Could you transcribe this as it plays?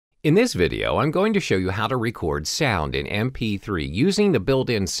In this video, I'm going to show you how to record sound in MP3 using the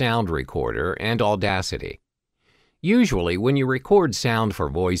built-in sound recorder and Audacity. Usually, when you record sound for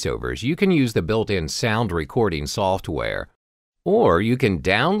voiceovers, you can use the built-in sound recording software, or you can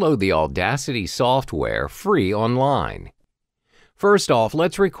download the Audacity software free online. First off,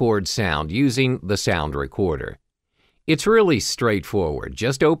 let's record sound using the sound recorder. It's really straightforward.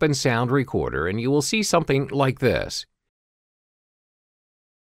 Just open Sound Recorder and you will see something like this.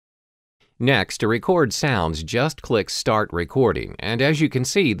 Next, to record sounds, just click Start Recording, and as you can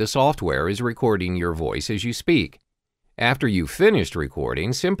see, the software is recording your voice as you speak. After you've finished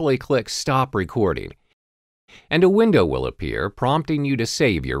recording, simply click Stop Recording, and a window will appear prompting you to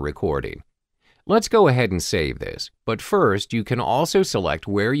save your recording. Let's go ahead and save this, but first you can also select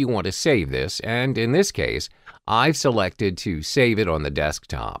where you want to save this, and in this case, I've selected to save it on the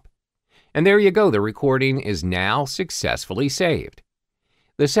desktop. And there you go, the recording is now successfully saved.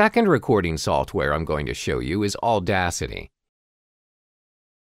 The second recording software I'm going to show you is Audacity.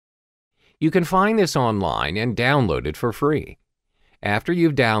 You can find this online and download it for free. After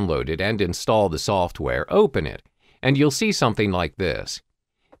you've downloaded and installed the software, open it, and you'll see something like this.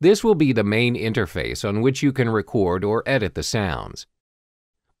 This will be the main interface on which you can record or edit the sounds.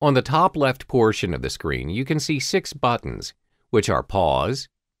 On the top left portion of the screen, you can see 6 buttons, which are Pause,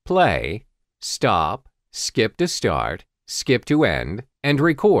 Play, Stop, Skip to Start, Skip to End, and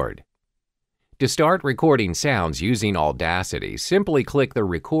Record. To start recording sounds using Audacity, simply click the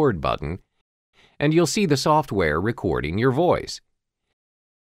Record button, and you'll see the software recording your voice.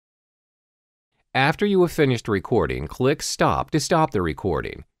 After you have finished recording, click Stop to stop the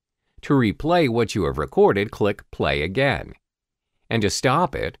recording. To replay what you have recorded, click Play again. And to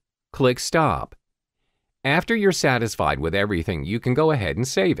stop it, click Stop. After you're satisfied with everything, you can go ahead and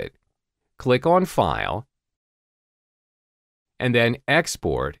save it. Click on File, and then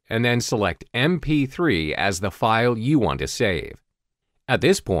Export, and then select MP3 as the file you want to save. At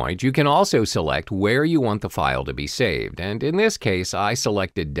this point, you can also select where you want the file to be saved, and in this case, I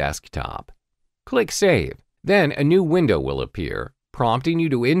selected Desktop. Click Save. Then a new window will appear, prompting you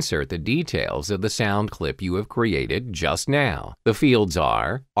to insert the details of the sound clip you have created just now. The fields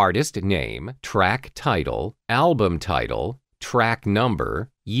are artist name, track title, album title, track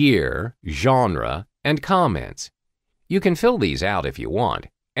number, year, genre, and comments. You can fill these out if you want.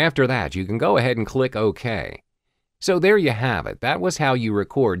 After that, you can go ahead and click OK. So there you have it. That was how you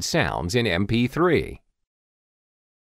record sounds in MP3.